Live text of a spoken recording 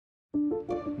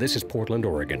This is Portland,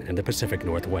 Oregon, in the Pacific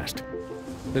Northwest.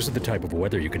 This is the type of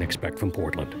weather you can expect from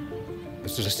Portland.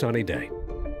 This is a sunny day.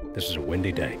 This is a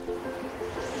windy day.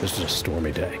 This is a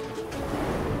stormy day.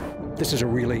 This is a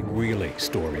really, really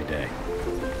stormy day.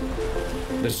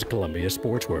 This is Columbia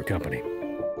Sportswear Company,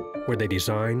 where they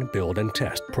design, build, and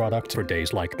test products for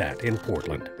days like that in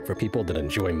Portland for people that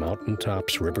enjoy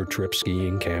mountaintops, river trips,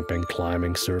 skiing, camping,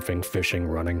 climbing, surfing, fishing,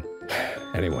 running.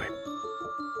 Anyway,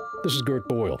 this is Gert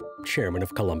Boyle, chairman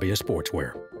of Columbia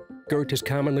Sportswear. Gert is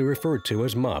commonly referred to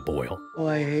as Ma Boyle. Oh,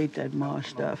 I hate that Ma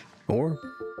stuff. Or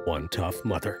one tough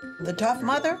mother. The tough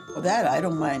mother? Well, that I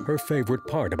don't mind. Her favorite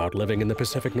part about living in the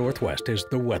Pacific Northwest is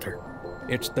the weather.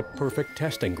 It's the perfect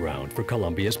testing ground for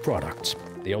Columbia's products.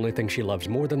 The only thing she loves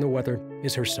more than the weather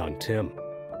is her son, Tim.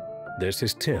 This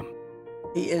is Tim.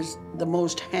 He is the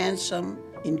most handsome,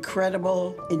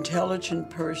 incredible, intelligent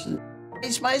person.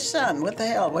 He's my son. What the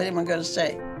hell? What am I going to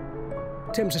say?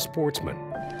 Tim's a sportsman.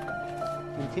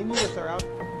 Continue with our out.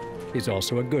 He's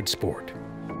also a good sport.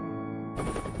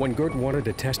 When Gert wanted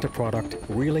to test a product,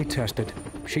 really test it,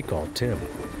 she called Tim.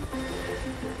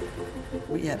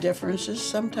 We have differences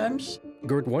sometimes.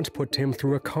 Gert once put Tim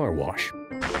through a car wash.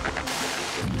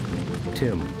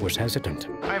 Tim was hesitant.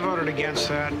 I voted against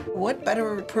that. What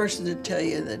better person to tell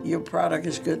you that your product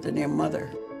is good than your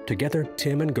mother? Together,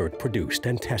 Tim and Gert produced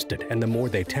and tested, and the more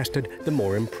they tested, the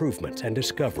more improvements and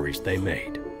discoveries they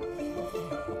made.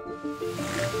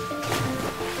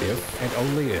 If, and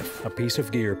only if, a piece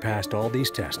of gear passed all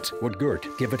these tests, would Gert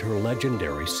give it her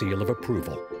legendary seal of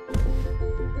approval.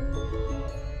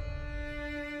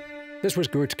 This was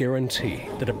Gert's guarantee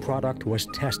that a product was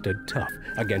tested tough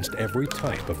against every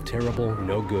type of terrible,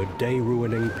 no-good,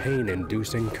 day-ruining,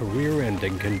 pain-inducing,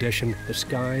 career-ending condition the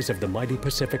skies of the mighty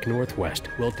Pacific Northwest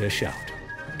will dish out.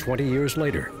 20 years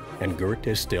later, and Gert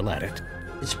is still at it.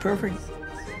 It's perfect.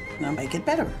 Now make it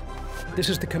better. This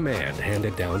is the command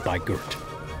handed down by Gert.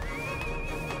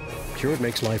 Sure, it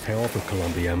makes life hell for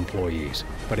Columbia employees,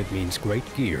 but it means great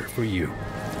gear for you.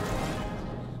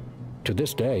 To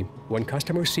this day, when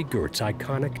customers see Gert's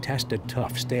iconic Tested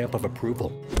Tough stamp of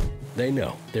approval, they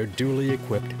know they're duly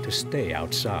equipped to stay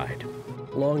outside,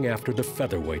 long after the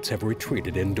featherweights have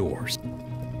retreated indoors.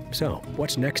 So,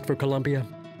 what's next for Columbia?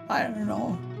 I don't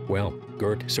know. Well,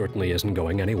 Gert certainly isn't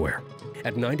going anywhere.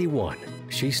 At 91,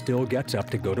 she still gets up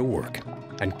to go to work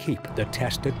and keep the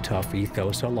Tested Tough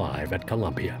ethos alive at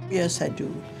Columbia. Yes, I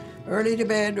do. Early to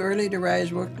bed, early to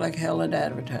rise, work like hell and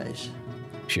advertise.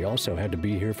 She also had to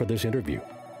be here for this interview.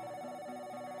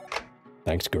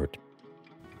 Thanks, Gert.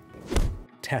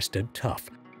 Tested Tough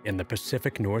in the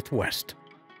Pacific Northwest.